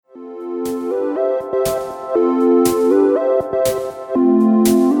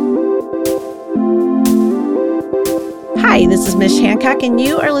this is Mish Hancock, and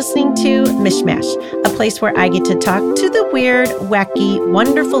you are listening to Mishmash, a place where I get to talk to the weird, wacky,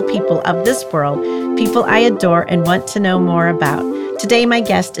 wonderful people of this world, people I adore and want to know more about. Today, my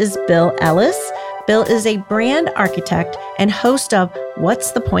guest is Bill Ellis. Bill is a brand architect and host of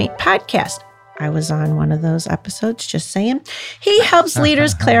What's the Point podcast. I was on one of those episodes, just saying. He helps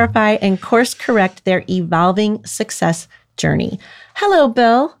leaders clarify and course correct their evolving success journey. Hello,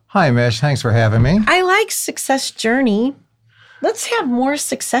 Bill. Hi, Mish. Thanks for having me. I like success journey. Let's have more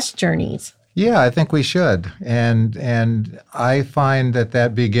success journeys. Yeah, I think we should. And I find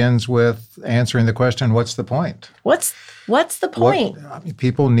that begins with answering the question, what's the point? What's the point?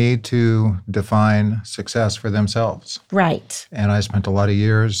 People need to define success for themselves. Right. And I spent a lot of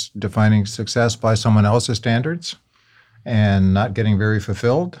years defining success by someone else's standards and not getting very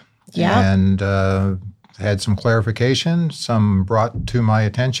fulfilled. Yeah. And had some clarification, some brought to my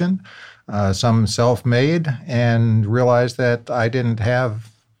attention, some self-made, and realized that I didn't have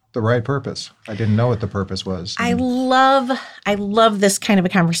the right purpose. I didn't know what the purpose was. I love this kind of a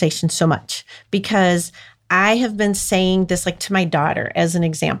conversation so much because I have been saying this like to my daughter as an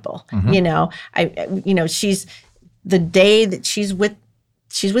example. Mm-hmm. She's the day that she's with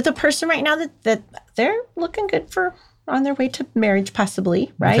a person right now that they're looking good for on their way to marriage,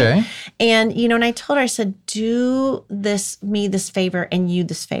 possibly, right? Okay. And, and I told her, I said, do me this favor and you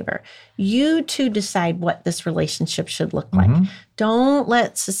this favor. You two decide what this relationship should look like. Mm-hmm. Don't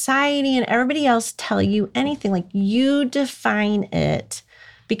let society and everybody else tell you anything. Like, you define it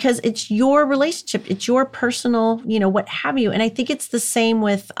because it's your relationship. It's your personal, what have you. And I think it's the same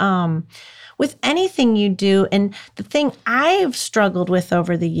with anything you do. And the thing I've struggled with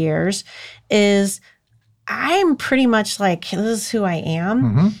over the years is I'm pretty much like, this is who I am.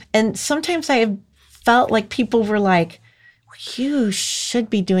 Mm-hmm. And sometimes I have felt like people were like, you should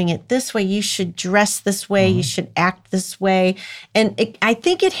be doing it this way. You should dress this way. Mm-hmm. You should act this way. And I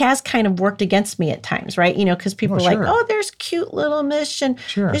think it has kind of worked against me at times, right? Because people are like, oh, there's cute little Mish. And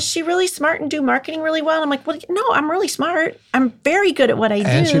is she really smart and do marketing really well? And I'm like, well, no, I'm really smart. I'm very good at what I do.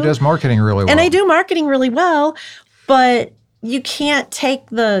 And she does marketing really well. And I do marketing really well. But you can't take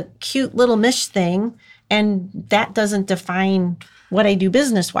the cute little Mish thing and that doesn't define what I do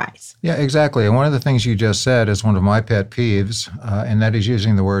business-wise. Yeah, exactly. And one of the things you just said is one of my pet peeves, and that is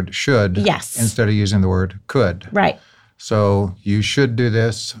using the word should instead of using the word could. Right. So you should do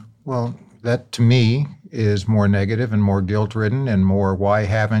this. Well, that to me is more negative and more guilt-ridden and more why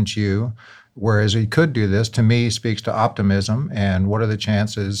haven't you? Whereas he could do this, to me, speaks to optimism and what are the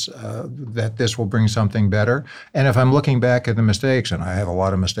chances that this will bring something better. And if I'm looking back at the mistakes, and I have a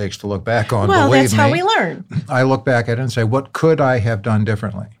lot of mistakes to look back on, well, believe that's me, how we learn. I look back at it and say, what could I have done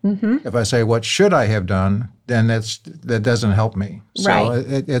differently? Mm-hmm. If I say, what should I have done, then that doesn't help me. So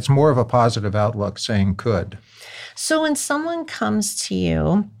it's more of a positive outlook saying could. So when someone comes to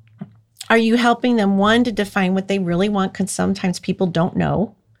you, are you helping them, one, to define what they really want? Because sometimes people don't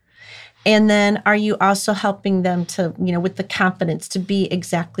know. And then are you also helping them to, with the confidence to be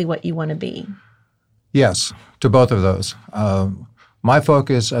exactly what you want to be? Yes, to both of those. My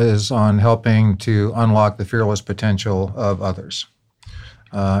focus is on helping to unlock the fearless potential of others.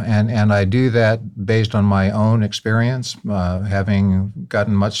 And I do that based on my own experience, having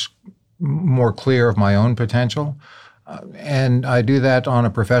gotten much more clear of my own potential. And I do that on a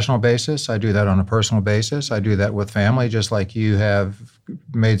professional basis. I do that on a personal basis. I do that with family, just like you have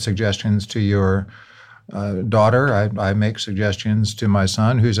made suggestions to your daughter. I make suggestions to my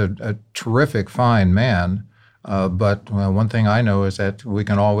son, who's a terrific, fine man. But one thing I know is that we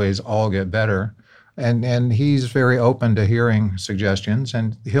can always all get better. And he's very open to hearing suggestions,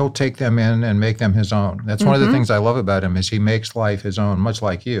 and he'll take them in and make them his own. That's one of the things I love about him is he makes life his own, much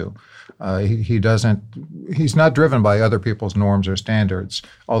like you. He's not driven by other people's norms or standards,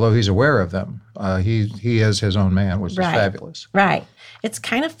 although he's aware of them. He is his own man, which is fabulous. Right. It's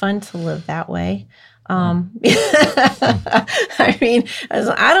kind of fun to live that way. I mean,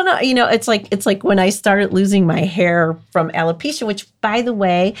 I don't know. It's like when I started losing my hair from alopecia, which, by the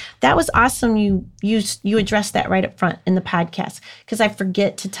way, that was awesome. You addressed that right up front in the podcast because I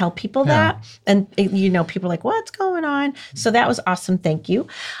forget to tell people that, and people are like, "What's going on?" So that was awesome. Thank you.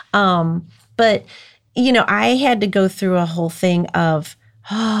 But I had to go through a whole thing of,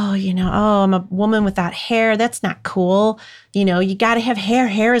 I'm a woman without hair. That's not cool. You got to have hair.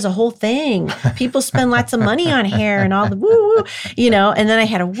 Hair is a whole thing. People spend lots of money on hair and all the woo-woo, and then I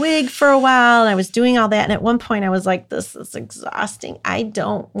had a wig for a while and I was doing all that. And at one point I was like, this is exhausting. I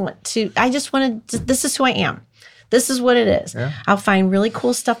don't want to, I just want to, this is who I am. This is what it is. Yeah. I'll find really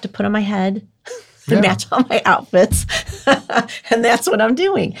cool stuff to put on my head to match all my outfits. And that's what I'm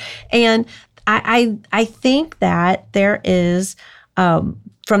doing. And I think that there is, from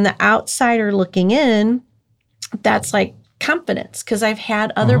the outsider looking in, that's like confidence. Because I've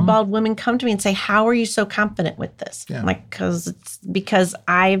had other bald women come to me and say, "How are you so confident with this?" Yeah. I'm like, because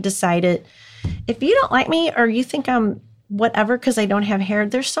I've decided, if you don't like me or you think I'm whatever because I don't have hair,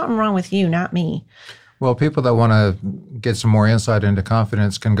 there's something wrong with you, not me. Well, people that want to get some more insight into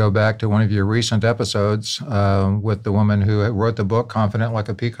confidence can go back to one of your recent episodes with the woman who wrote the book, Confident Like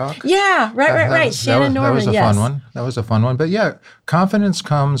a Peacock. Yeah, right. Shannon Norman, That was a fun one. That was a fun one. But yeah, confidence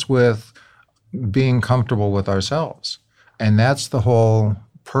comes with being comfortable with ourselves. And that's the whole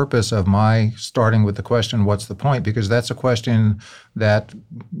purpose of my starting with the question, what's the point? Because that's a question that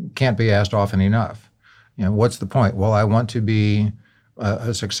can't be asked often enough. What's the point? Well, I want to be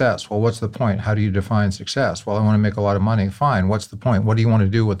a success. Well, what's the point? How do you define success? Well, I want to make a lot of money. Fine. What's the point? What do you want to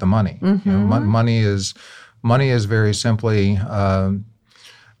do with the money? Money is very simply an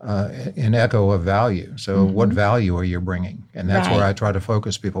echo of value. So what value are you bringing? And that's where I try to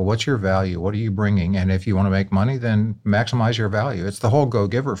focus people. What's your value? What are you bringing? And if you want to make money, then maximize your value. It's the whole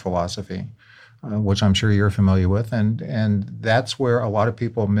go-giver philosophy, which I'm sure you're familiar with, and that's where a lot of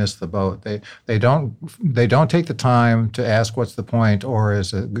people miss the boat. They don't take the time to ask what's the point, or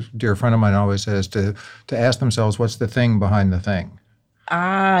as a dear friend of mine always says, to ask themselves what's the thing behind the thing.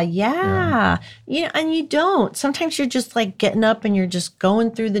 Yeah. And you don't. Sometimes you're just like getting up and you're just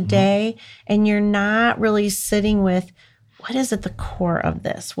going through the day, and you're not really sitting with, what is at the core of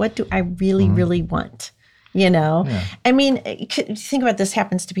this? What do I really, really want? Yeah. I mean, think about this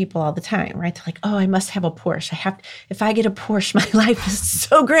happens to people all the time, right? They're like, oh, I must have a Porsche. If I get a Porsche, my life is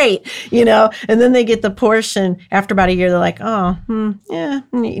so great, and then they get the Porsche, and after about a year, they're like, oh,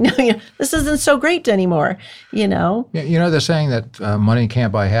 this isn't so great anymore, Yeah, they're saying that money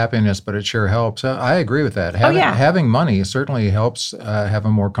can't buy happiness, but it sure helps. I agree with that. Having money certainly helps have a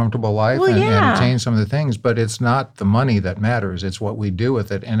more comfortable life and attain some of the things, but it's not the money that matters. It's what we do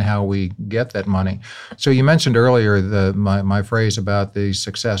with it and how we get that money. So you mentioned earlier my phrase about the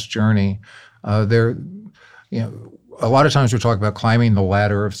success journey. A lot of times we talk about climbing the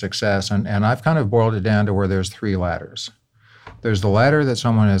ladder of success, and I've kind of boiled it down to where there's 3 ladders. There's the ladder that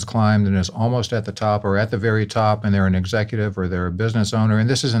someone has climbed and is almost at the top or at the very top, and they're an executive or they're a business owner, and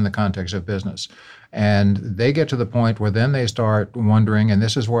this is in the context of business. And they get to the point where then they start wondering, and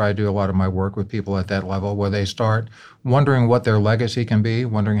this is where I do a lot of my work with people at that level, where they start wondering what their legacy can be,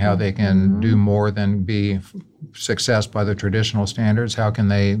 wondering how they can do more than be success by the traditional standards. How can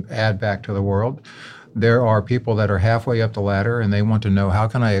they add back to the world? There are people that are halfway up the ladder and they want to know, how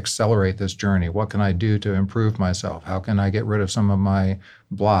can I accelerate this journey? What can I do to improve myself? How can I get rid of some of my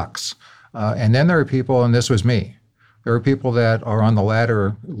blocks? And then there are people, and this was me, there are people that are on the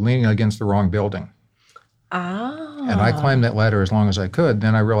ladder leaning against the wrong building. And I climbed that ladder as long as I could.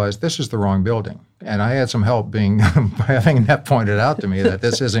 Then I realized this is the wrong building. And I had some help having that pointed out to me that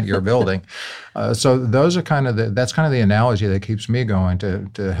this isn't your building. So those are that's kind of the analogy that keeps me going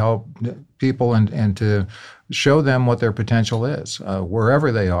to help people and to show them what their potential is,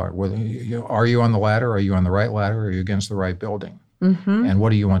 wherever they are. Are you on the ladder? Are you on the right ladder? Are you against the right building? And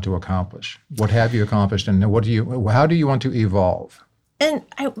what do you want to accomplish? What have you accomplished? And how do you want to evolve? And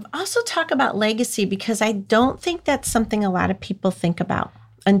I also talk about legacy because I don't think that's something a lot of people think about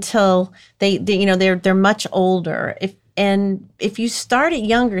until they're much older. If you start it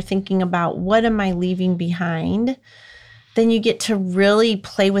younger, thinking about what am I leaving behind, then you get to really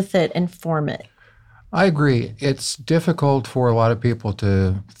play with it and form it. I agree. It's difficult for a lot of people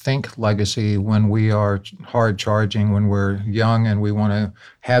to think legacy when we are hard charging, when we're young and we want to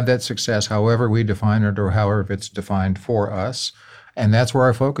have that success, however we define it or however it's defined for us. And that's where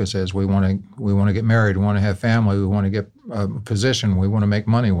our focus is. We want to get married. We want to have family. We want to get a position. We want to make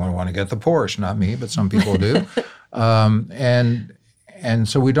money. We want to get the Porsche. Not me, but some people do. And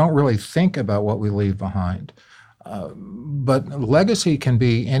so we don't really think about what we leave behind. But legacy can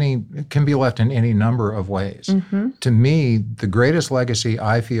be left in any number of ways. To me, the greatest legacy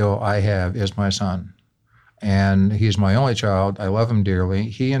I feel I have is my son. And he's my only child. I love him dearly.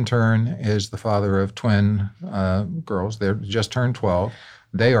 He, in turn, is the father of twin girls. They're just turned 12.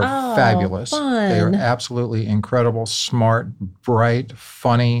 They are fabulous. Fun. They are absolutely incredible, smart, bright,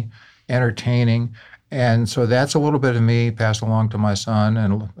 funny, entertaining. And so that's a little bit of me passed along to my son,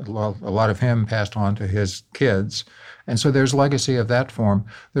 and a lot of him passed on to his kids. And so there's legacy of that form.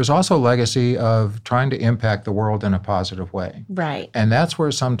 There's also legacy of trying to impact the world in a positive way. Right. And that's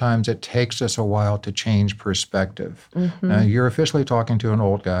where sometimes it takes us a while to change perspective. Now, you're officially talking to an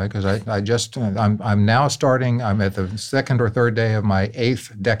old guy because I'm now starting, I'm at the second or third day of my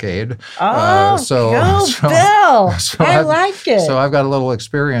 8th decade. Bill! I like it. So I've got a little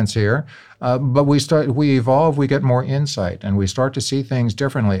experience here. But we evolve, we get more insight, and we start to see things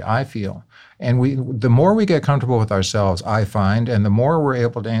differently, I feel. And the more we get comfortable with ourselves, I find, and the more we're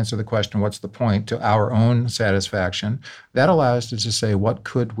able to answer the question, what's the point, to our own satisfaction, that allows us to say, what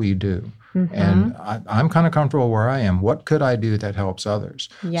could we do? Mm-hmm. And I'm kind of comfortable where I am. What could I do that helps others?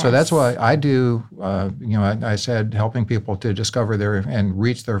 Yes. So that's why I do, I said helping people to discover and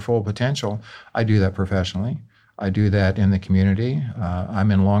reach their full potential. I do that professionally. I do that in the community. I'm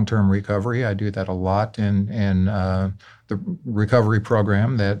in long-term recovery. I do that a lot in the recovery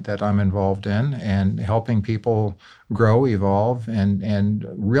program that I'm involved in, and helping people grow, evolve, and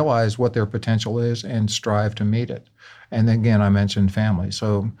realize what their potential is and strive to meet it. And again, I mentioned family.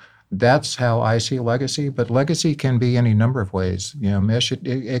 So that's how I see legacy. But legacy can be any number of ways. Mish,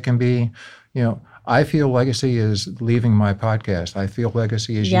 it can be, I feel legacy is leaving my podcast. I feel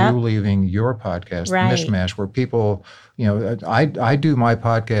legacy is you leaving your podcast, right. Mishmash, where people, I do my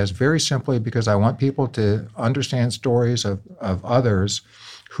podcast very simply because I want people to understand stories of others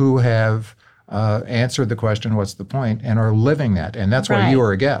who have answered the question, what's the point, and are living that. And that's why you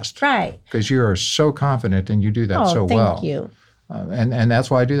are a guest. Right. Because you are so confident and you do that so well. Thank you. And that's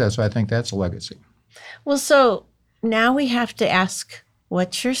why I do that. So I think that's a legacy. Well, so now we have to ask,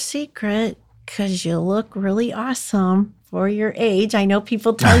 what's your secret? Because you look really awesome for your age. I know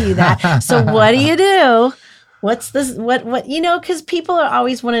people tell you that. So what do you do? What's this? What? Because people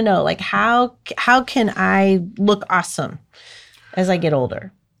always want to know, like, how can I look awesome as I get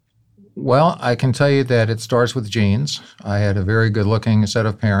older? Well, I can tell you that it starts with genes. I had a very good-looking set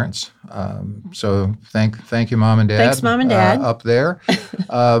of parents. So thank you, Mom and Dad. Thanks, Mom and Dad. Up there.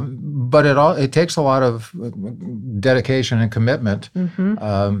 But it takes a lot of dedication and commitment.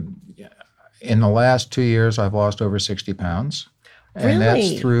 Mm-hmm. In the last 2 years, I've lost over 60 pounds. And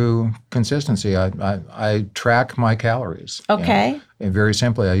that's through consistency. I track my calories. Okay. And very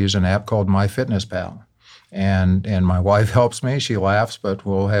simply, I use an app called MyFitnessPal. And my wife helps me. She laughs, but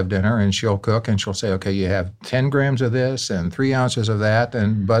we'll have dinner and she'll cook and she'll say, okay, you have 10 grams of this and 3 ounces of that.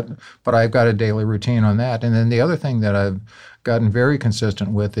 But I've got a daily routine on that. And then the other thing that I've gotten very consistent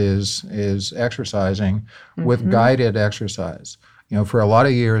with is exercising with guided exercise. For a lot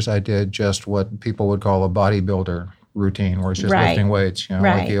of years, I did just what people would call a bodybuilder routine, where it's just lifting weights,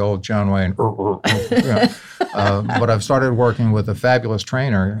 like the old John Wayne. But I've started working with a fabulous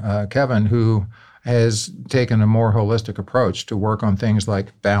trainer, Kevin, who has taken a more holistic approach to work on things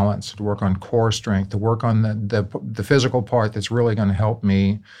like balance, to work on core strength, to work on the physical part that's really going to help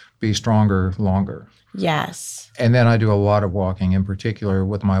me be stronger longer. Yes. And then I do a lot of walking, in particular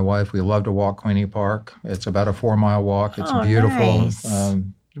with my wife. We love to walk Queenie Park. It's about a 4-mile walk. It's beautiful. Nice.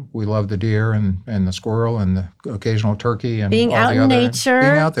 We love the deer and the squirrel and the occasional turkey and being all out the in other, nature.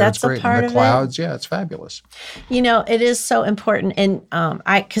 Being out there, that's it's great. A part and the clouds, it's fabulous. It is so important. And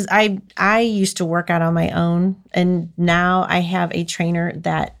because I used to work out on my own, and now I have a trainer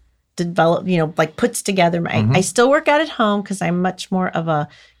that develop, puts together I still work out at home because I'm much more of a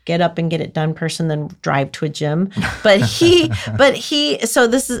get up and get it done person than drive to a gym. But so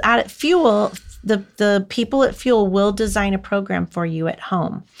this is out at Fuel. The people at Fuel will design a program for you at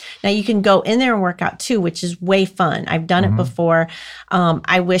home. Now you can go in there and work out too, which is way fun. I've done it before.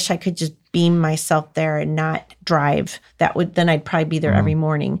 I wish I could just beam myself there and not drive. Then I'd probably be there every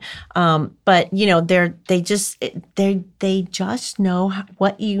morning. But they just know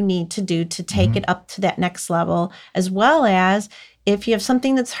what you need to do to take it up to that next level, as well as if you have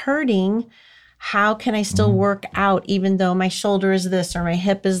something that's hurting, how can I still work out even though my shoulder is this or my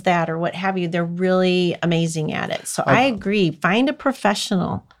hip is that or what have you? They're really amazing at it. So I agree. Find a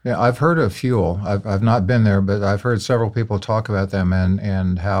professional. Yeah, I've heard of Fuel. I've not been there, but I've heard several people talk about them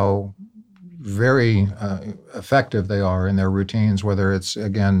and how very effective they are in their routines, whether it's,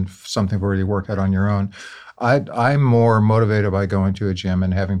 again, something where you work out on your own. I'm more motivated by going to a gym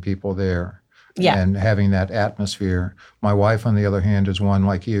and having people there. Yeah. And having that atmosphere. My wife, on the other hand, is one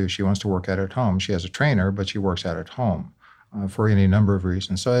like you. She wants to work out at home. She has a trainer, but she works out at home for any number of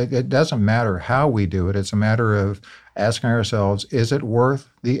reasons. So it doesn't matter how we do it. It's a matter of asking ourselves, is it worth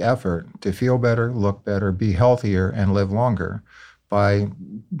the effort to feel better, look better, be healthier, and live longer by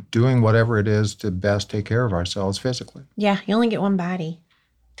doing whatever it is to best take care of ourselves physically? Yeah, you only get one body.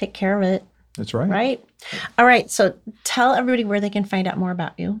 Take care of it. That's right. Right? All right. So tell everybody where they can find out more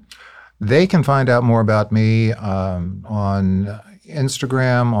about you. They can find out more about me on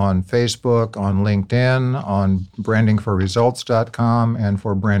Instagram, on Facebook, on LinkedIn, on brandingforresults.com, and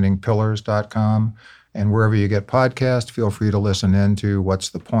for brandingpillars.com. And wherever you get podcasts, feel free to listen in to What's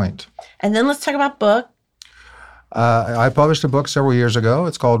the Point. And then let's talk about book. I published a book several years ago.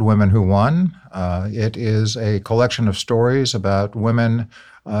 It's called Women Who Won. It is a collection of stories about women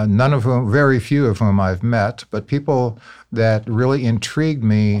none of whom, very few of whom I've met, but people that really intrigued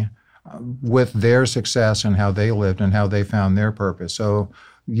me with their success and how they lived and how they found their purpose. So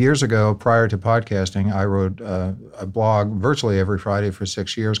years ago, prior to podcasting, I wrote a blog virtually every Friday for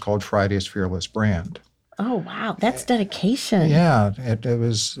 6 years called Friday's Fearless Brand. Oh, wow. That's dedication. Yeah, it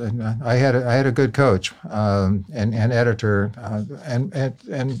was. I had a good coach and editor,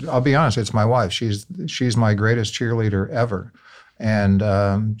 and I'll be honest, it's my wife. She's my greatest cheerleader ever,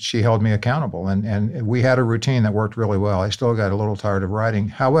 and she held me accountable. And we had a routine that worked really well. I still got a little tired of writing.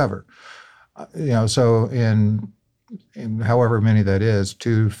 However, so in however many that is,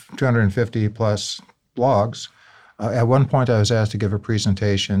 250 plus blogs. At one point, I was asked to give a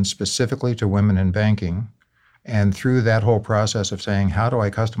presentation specifically to women in banking. And through that whole process of saying, how do I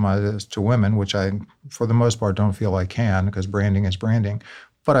customize this to women, which I, for the most part, don't feel I can because branding is branding.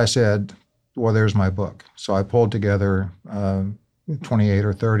 But I said, well, there's my book. So I pulled together 28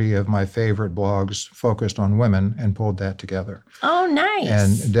 or 30 of my favorite blogs focused on women and pulled that together. Oh, nice.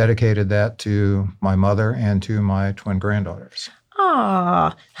 And dedicated that to my mother and to my twin granddaughters.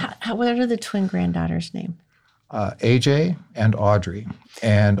 Oh, what are the twin granddaughters' name? AJ and Audrey.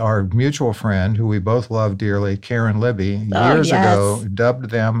 And our mutual friend, who we both love dearly, Karen Libby, years ago dubbed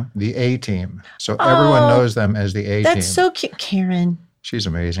them the A-Team. So everyone knows them as the A-Team. That's so cute. Karen. She's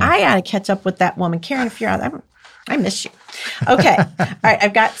amazing. I got to catch up with that woman. Karen, if you're out there, I miss you. Okay. All right.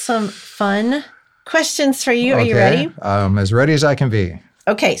 I've got some fun questions for you. Are you ready? As ready as I can be.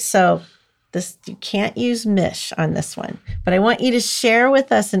 Okay. So you can't use Mish on this one, but I want you to share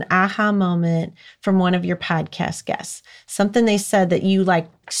with us an aha moment from one of your podcast guests, something they said that you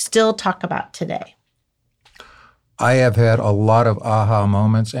still talk about today. I have had a lot of aha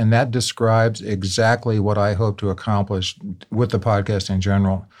moments, and that describes exactly what I hope to accomplish with the podcast in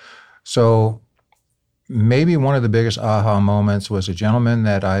general. So maybe one of the biggest aha moments was a gentleman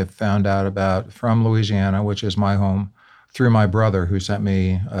that I found out about from Louisiana, which is my home, through my brother, who sent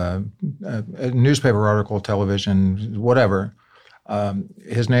me a newspaper article, television, whatever.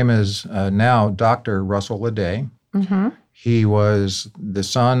 His name is now Dr. Russell Leday. Mm-hmm. He was the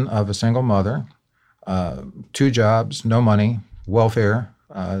son of a single mother, 2 jobs, no money, welfare,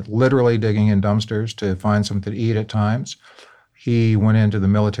 literally digging in dumpsters to find something to eat at times. He went into the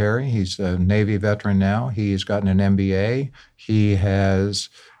military. He's a Navy veteran now. He's gotten an MBA. He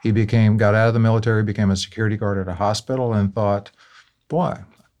got out of the military, became a security guard at a hospital, and thought, boy,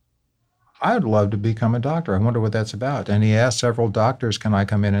 I would love to become a doctor. I wonder what that's about. And he asked several doctors, can I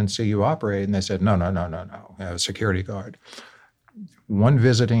come in and see you operate? And they said, no, a security guard. One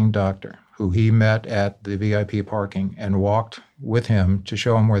visiting doctor who he met at the VIP parking and walked with him to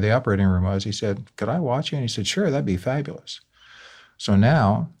show him where the operating room was. He said, could I watch you? And he said, sure, that'd be fabulous. So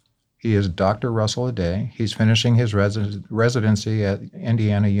now he is Dr. Russell Leday. He's finishing his residency at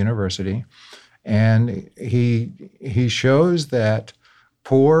Indiana University. And he shows that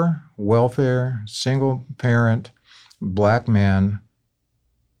poor, welfare, single-parent, black man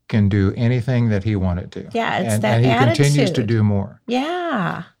can do anything that he wanted to. Yeah, it's and, that and he attitude. Continues to do more.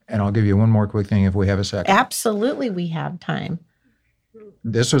 Yeah. And I'll give you one more quick thing if we have a second. Absolutely, we have time.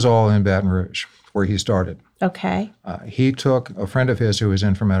 This was all in Baton Rouge, where he started. Okay. He took a friend of his who was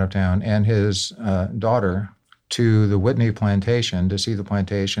in from out of town and his daughter to the Whitney plantation to see the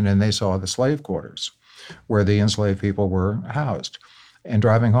plantation, and they saw the slave quarters where the enslaved people were housed. And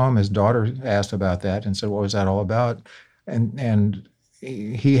driving home, his daughter asked about that and said, what was that all about? And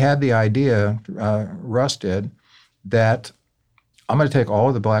he had the idea, Russ did, that I'm going to take all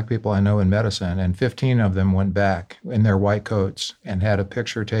of the black people I know in medicine, and 15 of them went back in their white coats and had a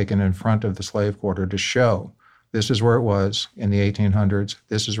picture taken in front of the slave quarter to show this is where it was in the 1800s,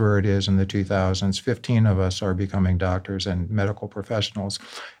 this is where it is in the 2000s. 15 of us are becoming doctors and medical professionals.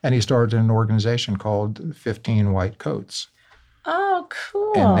 And he started an organization called 15 White Coats. Oh,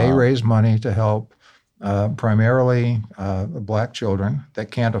 cool. And they raise money to help primarily black children that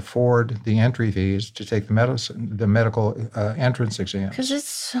can't afford the entry fees to take the medical entrance exam. Because it's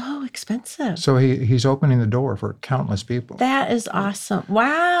so expensive. So he's opening the door for countless people. That is awesome.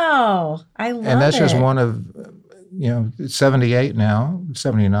 Wow. I love it. And that's just one of, 78 now,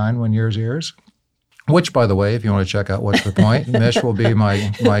 79 when yours airs. Which, by the way, if you want to check out What's the Point, Mish will be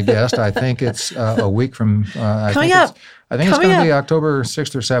my guest. I think it's a week from, I think it's going to be October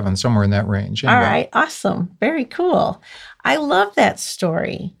 6th or 7th, somewhere in that range. Anyway. All right. Awesome. Very cool. I love that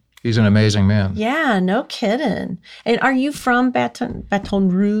story. He's an amazing man. Yeah, no kidding. And are you from Baton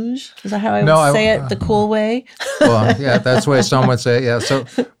Rouge? Is that how I would say it, the cool way? Well, yeah, that's the way some would say it. Yeah. So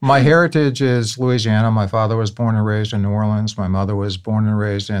my heritage is Louisiana. My father was born and raised in New Orleans. My mother was born and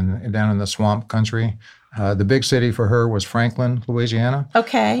raised down in the swamp country The big city for her was Franklin, Louisiana.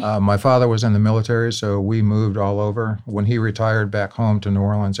 Okay. My father was in the military, so we moved all over. When he retired back home to New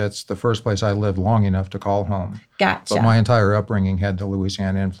Orleans, that's the first place I lived long enough to call home. Gotcha. But my entire upbringing had the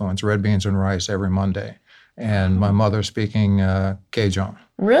Louisiana influence, red beans and rice every Monday. And my mother speaking Cajun.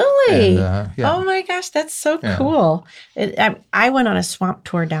 Really? And, yeah. Oh my gosh, that's so cool. I went on a swamp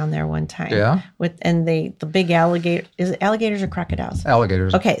tour down there one time. Yeah. And the big alligator, is it alligators or crocodiles?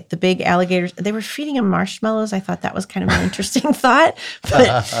 Alligators. Okay, the big alligators. They were feeding them marshmallows. I thought that was kind of an interesting thought.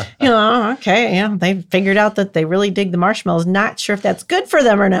 But, okay, they figured out that they really dig the marshmallows. Not sure if that's good for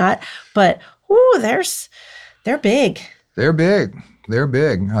them or not. But, they're big. They're big. They're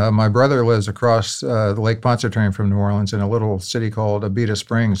big. My brother lives across the Lake Pontchartrain from New Orleans in a little city called Abita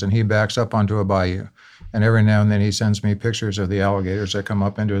Springs, and he backs up onto a bayou. And every now and then he sends me pictures of the alligators that come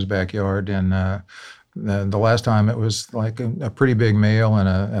up into his backyard. And the last time it was like a pretty big male and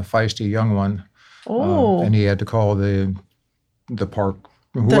a feisty young one. Oh. And he had to call the park.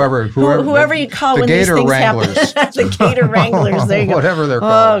 Whoever you call the when Gator these things Wranglers. happen. The Gator Wranglers. There you go. Whatever they're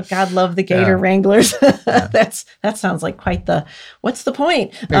called. Oh, God, love the Gator Wranglers. That sounds like quite the. What's the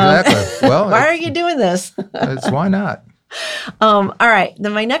point? Exactly. Well, why are you doing this? Why not? All right.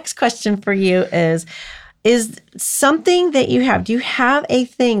 Then my next question for you is something that you have. Do you have a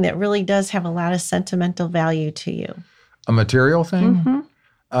thing that really does have a lot of sentimental value to you? A material thing?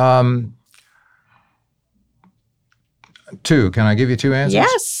 Mm-hmm. Two. Can I give you two answers?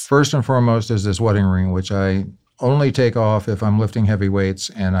 Yes. First and foremost is this wedding ring, which I only take off if I'm lifting heavy weights,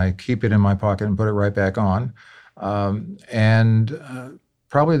 and I keep it in my pocket and put it right back on. Probably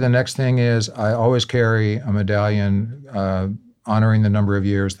the next thing is I always carry a medallion honoring the number of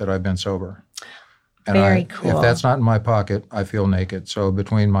years that I've been sober. And Very cool. If that's not in my pocket, I feel naked. So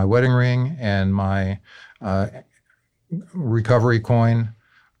between my wedding ring and my recovery coin,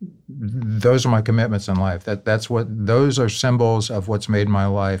 those are my commitments in life. Those are symbols of what's made my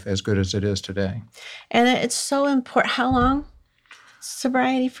life as good as it is today. And it's so important. How long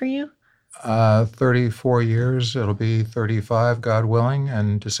sobriety for you? 34 years. It'll be 35, God willing,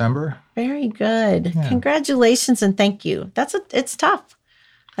 in December. Very good. Yeah. Congratulations and thank you. It's tough.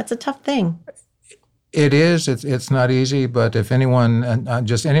 That's a tough thing. It is. It's not easy, but if anyone,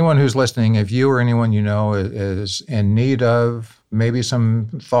 just anyone who's listening, if you or anyone you know is in need of maybe some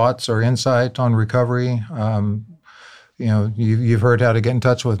thoughts or insight on recovery, you've heard how to get in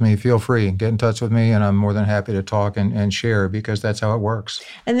touch with me. Feel free, get in touch with me, and I'm more than happy to talk and share because that's how it works.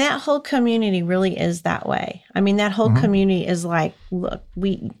 And that whole community really is that way. I mean, that whole community is like, look,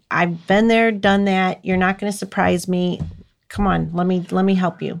 I've been there, done that. You're not going to surprise me. Come on, let me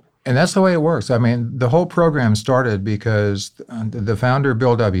help you. And that's the way it works. I mean, the whole program started because the founder,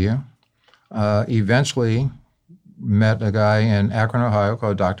 Bill W., eventually met a guy in Akron, Ohio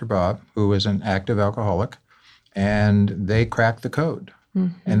called Dr. Bob, who was an active alcoholic, and they cracked the code.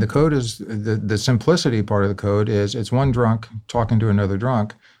 Mm-hmm. And the code is, the simplicity part of the code is it's one drunk talking to another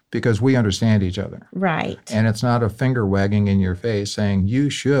drunk because we understand each other. Right. And it's not a finger wagging in your face saying, you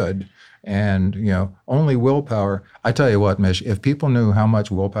should. And, only willpower. I tell you what, Mish, if people knew how much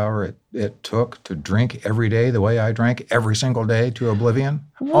willpower it took to drink every day the way I drank every single day to oblivion,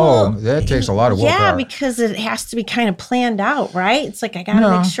 that takes a lot of willpower. Yeah, because it has to be kind of planned out, right? It's like, I got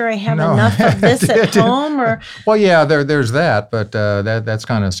to make sure I have enough of this at home. Or Well, yeah, there's that, but that's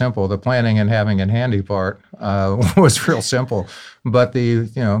kind of simple. The planning and having it handy part was real simple. But the,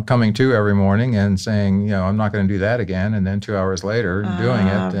 coming to every morning and saying, I'm not going to do that again, and then 2 hours later doing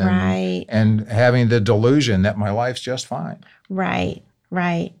it. Right. And having the delusion that my life's just fine. Right.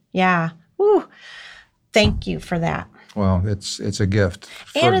 Yeah. Woo. Thank you for that. Well, it's a gift.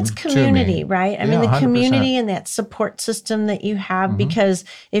 And it's community, right? I mean, the 100%. community and that support system that you have, because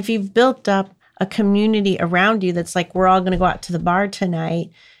if you've built up a community around you that's like, we're all going to go out to the bar tonight,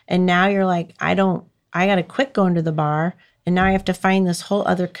 and now you're like, I got to quit going to the bar, and now I have to find this whole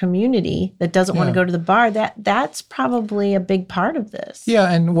other community that doesn't want to go to the bar. That's probably a big part of this.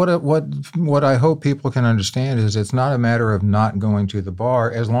 Yeah, and what I hope people can understand is it's not a matter of not going to the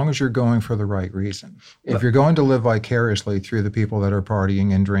bar as long as you're going for the right reason. If you're going to live vicariously through the people that are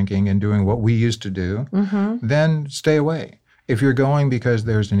partying and drinking and doing what we used to do, then stay away. If you're going because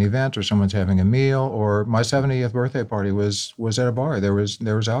there's an event or someone's having a meal, or my 70th birthday party was at a bar. There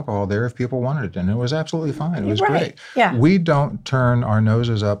was alcohol there if people wanted it, and it was absolutely fine. It was great. Yeah. We don't turn our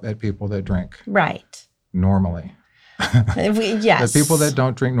noses up at people that drink. Right. Normally. Yes. The people that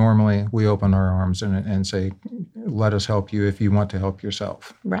don't drink normally, we open our arms and say, let us help you if you want to help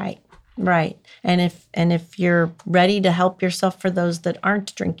yourself. Right. And if you're ready to help yourself for those that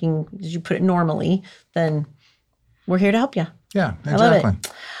aren't drinking, as you put it, normally, then we're here to help you. Yeah, exactly. I love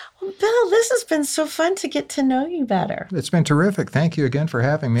it. Well, Bill, this has been so fun to get to know you better. It's been terrific. Thank you again for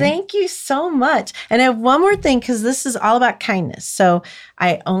having me. Thank you so much. And I have one more thing, because this is all about kindness. So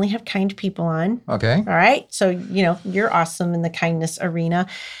I only have kind people on. Okay. All right. So, you're awesome in the kindness arena.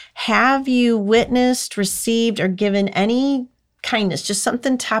 Have you witnessed, received, or given any kindness, just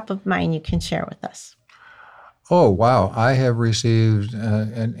something top of mind you can share with us? Oh, wow. I have received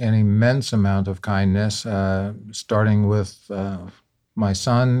an immense amount of kindness, starting with my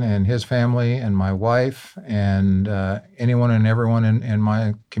son and his family and my wife and anyone and everyone in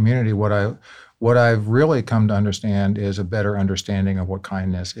my community. What I've really come to understand is a better understanding of what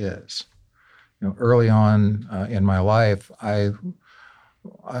kindness is. Early on in my life, I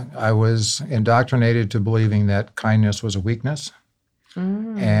was indoctrinated to believing that kindness was a weakness.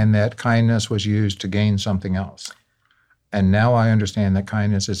 And that kindness was used to gain something else. And now I understand that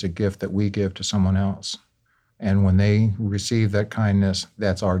kindness is a gift that we give to someone else. And when they receive that kindness,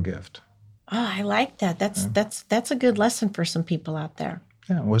 that's our gift. Oh, I like that. That's a good lesson for some people out there.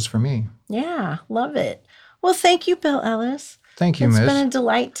 Yeah, it was for me. Yeah, love it. Well, thank you, Bill Ellis. Thank you, It's Miss. been a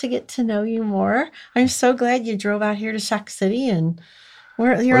delight to get to know you more. I'm so glad you drove out here to Sauk City, and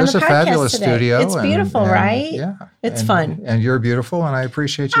you're on the This is a podcast fabulous today. studio. It's beautiful, right? Yeah. It's fun. And you're beautiful, and I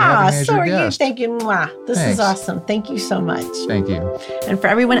appreciate you having me as so your are guest. you. Thank you. Mwah. This Thanks. is awesome. Thank you so much. Thank you. And for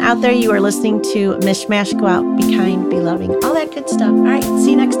everyone out there, you are listening to Mishmash. Go out, be kind, be loving, all that good stuff. All right.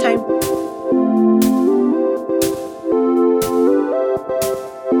 See you next time.